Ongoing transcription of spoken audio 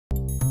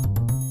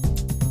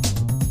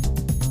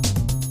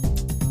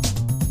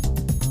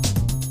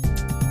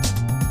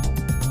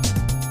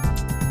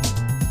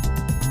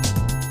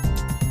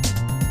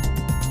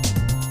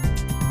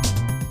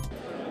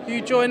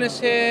join us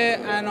here,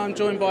 and I'm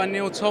joined by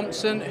Neil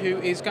Thompson, who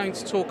is going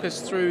to talk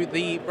us through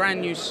the brand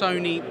new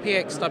Sony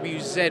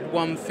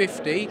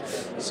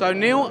PXW-Z150. So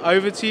Neil,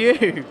 over to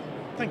you.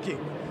 Thank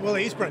you. Well,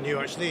 it is brand new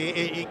actually.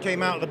 It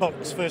came out of the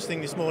box first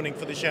thing this morning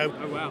for the show.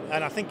 Oh wow.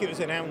 And I think it was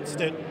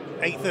announced at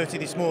 8:30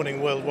 this morning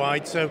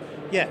worldwide, so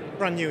yeah,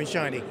 brand new and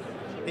shiny.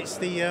 It's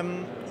the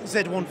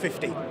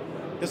Z150.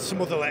 There's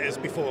some other letters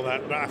before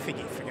that, but I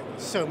forget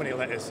so many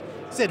letters.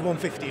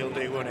 Z150 will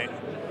do, won't it?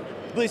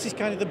 But this is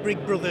kind of the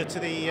big brother to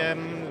the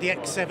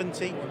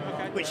X70,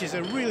 which is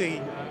a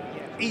really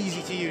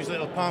easy to use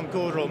little palm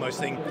corder almost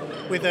thing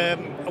with a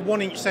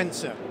 1-inch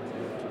sensor.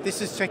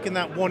 This has taken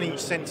that 1-inch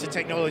sensor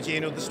technology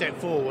another step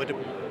forward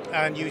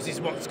and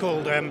uses what's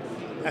called a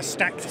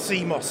stacked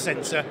Cmos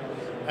sensor,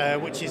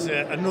 which is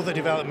another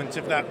development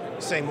of that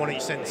same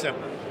 1-inch sensor.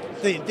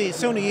 The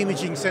Sony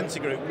imaging sensor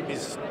group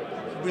is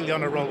really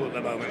on a roll at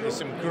the moment. There's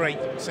some great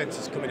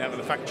sensors coming out of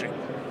the factory.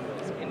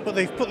 But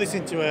they've put this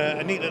into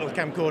a neat little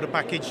camcorder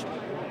package.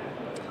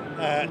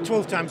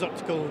 12 times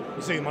optical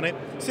zoom on it.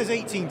 It says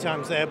 18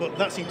 times there, but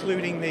that's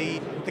including the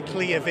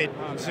clear vid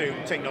zoom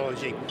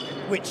technology,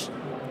 which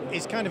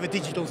is kind of a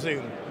digital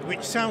zoom,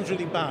 which sounds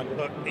really bad,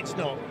 but it's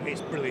not.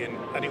 It's brilliant,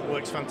 and it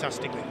works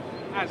fantastically.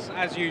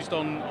 As used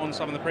on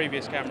some of the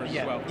previous cameras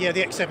as well. Yeah,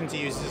 the X70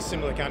 uses a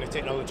similar kind of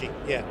technology,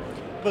 yeah.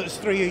 But there's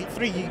three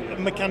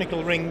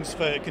mechanical rings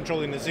for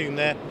controlling the zoom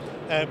there,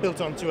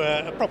 built onto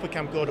a proper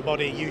camcorder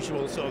body,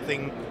 usual sort of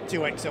thing,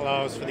 2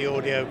 XLRs for the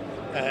audio,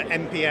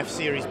 MPF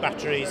series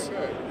batteries,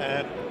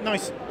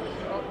 nice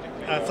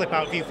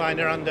flip-out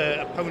viewfinder and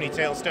a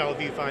ponytail style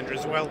viewfinder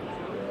as well.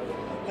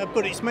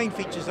 But its main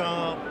features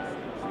are,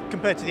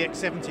 compared to the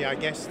X70 I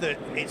guess, that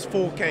it's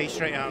 4K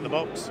straight out of the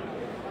box.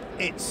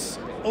 It's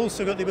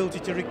also got the ability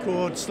to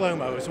record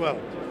slow-mo as well.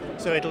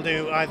 So it'll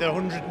do either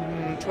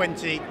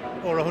 120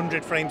 or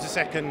 100 frames a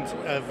second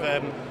of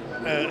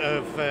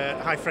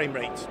high frame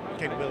rate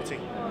capability,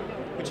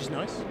 which is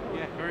nice.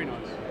 Yeah, very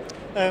nice.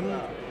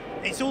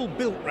 It's all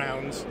built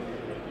around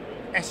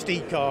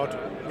SD card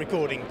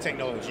recording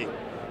technology.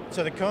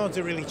 So the cards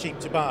are really cheap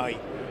to buy,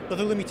 but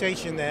the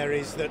limitation there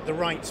is that the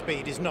write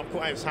speed is not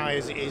quite as high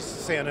as it is,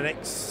 say, on an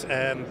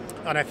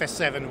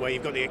FS7 where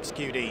you've got the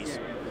XQDs.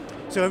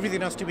 So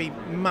everything has to be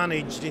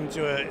managed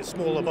into a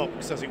smaller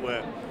box, as it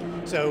were.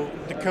 So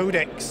the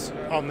codecs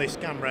on this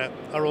camera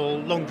are all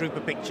long group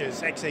of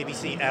pictures,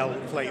 XAVC-L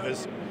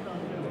flavors,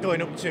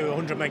 going up to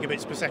 100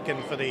 megabits per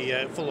second for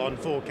the full-on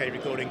 4K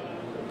recording.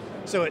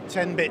 So at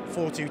 10-bit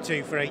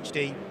 422 for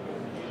HD.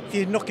 If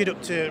you knock it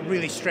up to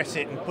really stress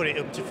it and put it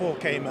up to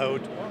 4K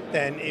mode,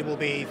 then it will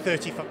be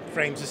 30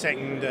 frames a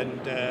second and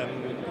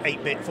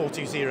 8-bit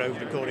 420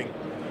 recording.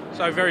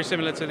 So very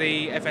similar to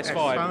the FS5.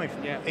 FS5,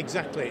 yeah,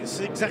 exactly.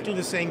 It's exactly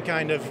the same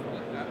kind of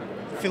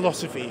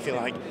philosophy, if you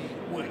like.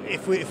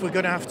 If we're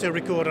going to have to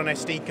record on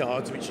SD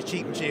cards, which are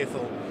cheap and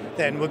cheerful,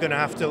 then we're going to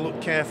have to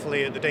look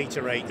carefully at the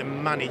data rate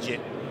and manage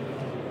it.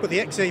 But the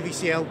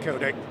XAVC-L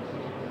codec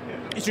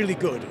is really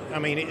good. I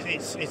mean,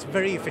 it's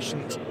very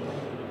efficient.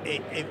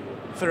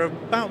 For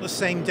about the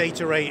same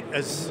data rate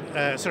as,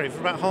 for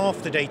about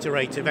half the data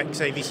rate of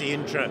XAVC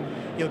Intra,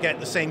 you'll get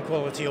the same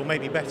quality or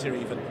maybe better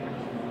even.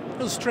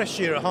 It'll stress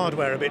your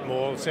hardware a bit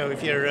more, so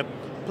if you're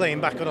playing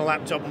back on a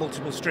laptop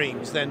multiple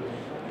streams, then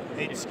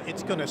it's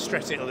going to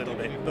stress it a little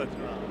bit, but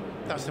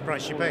that's the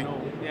price you pay.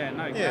 Yeah,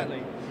 no, exactly.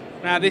 Yeah.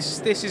 Now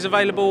this is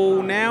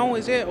available now,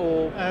 is it,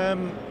 or?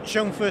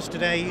 Shown first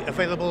today,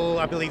 available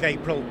I believe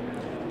April.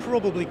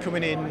 Probably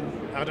coming in,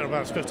 I don't know if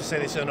I'm supposed to say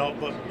this or not,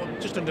 but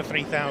just under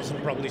 3,000,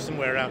 probably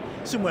somewhere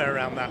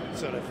around that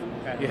sort of.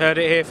 You heard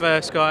it here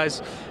first,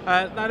 guys.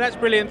 No, that's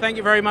brilliant. Thank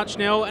you very much,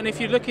 Neil. And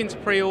if you're looking to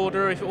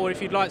pre-order, or if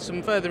you'd like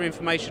some further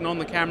information on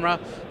the camera,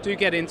 do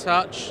get in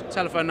touch.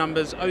 Telephone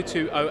numbers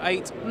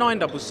 0208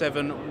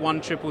 977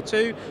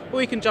 1222,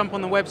 or you can jump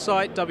on the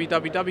website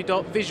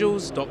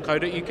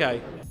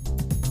www.visuals.co.uk.